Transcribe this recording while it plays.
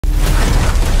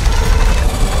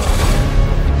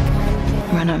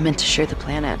We're not meant to share the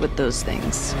planet with those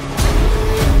things.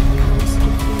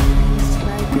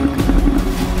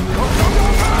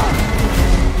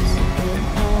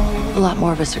 A lot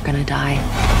more of us are gonna die.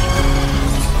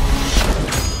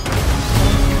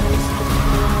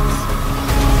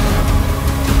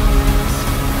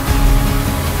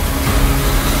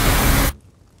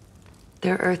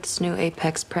 They're Earth's new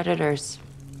apex predators.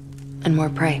 And more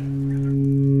prey.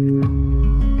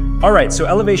 Alright, so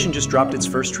Elevation just dropped its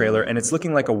first trailer, and it's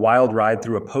looking like a wild ride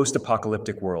through a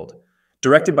post-apocalyptic world.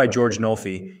 Directed by George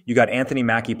Nolfi, you got Anthony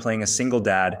Mackie playing a single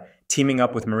dad, teaming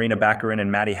up with Marina Baccarin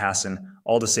and Maddie Hassan,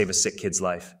 all to save a sick kid's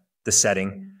life. The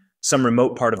setting? Some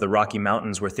remote part of the Rocky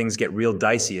Mountains where things get real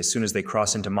dicey as soon as they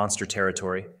cross into monster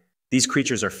territory. These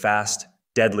creatures are fast,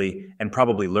 deadly, and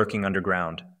probably lurking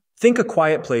underground. Think A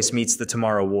Quiet Place meets The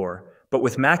Tomorrow War, but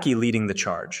with Mackie leading the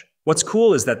charge. What's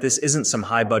cool is that this isn't some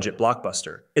high-budget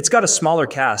blockbuster. It's got a smaller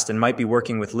cast and might be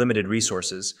working with limited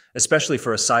resources, especially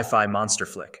for a sci-fi monster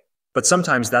flick. But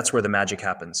sometimes that's where the magic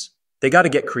happens. They gotta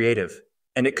get creative,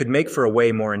 and it could make for a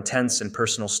way more intense and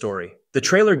personal story. The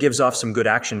trailer gives off some good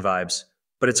action vibes,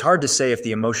 but it's hard to say if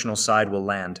the emotional side will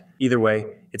land. Either way,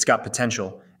 it's got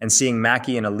potential, and seeing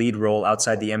Mackie in a lead role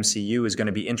outside the MCU is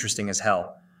gonna be interesting as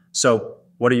hell. So,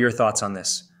 what are your thoughts on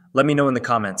this? Let me know in the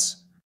comments.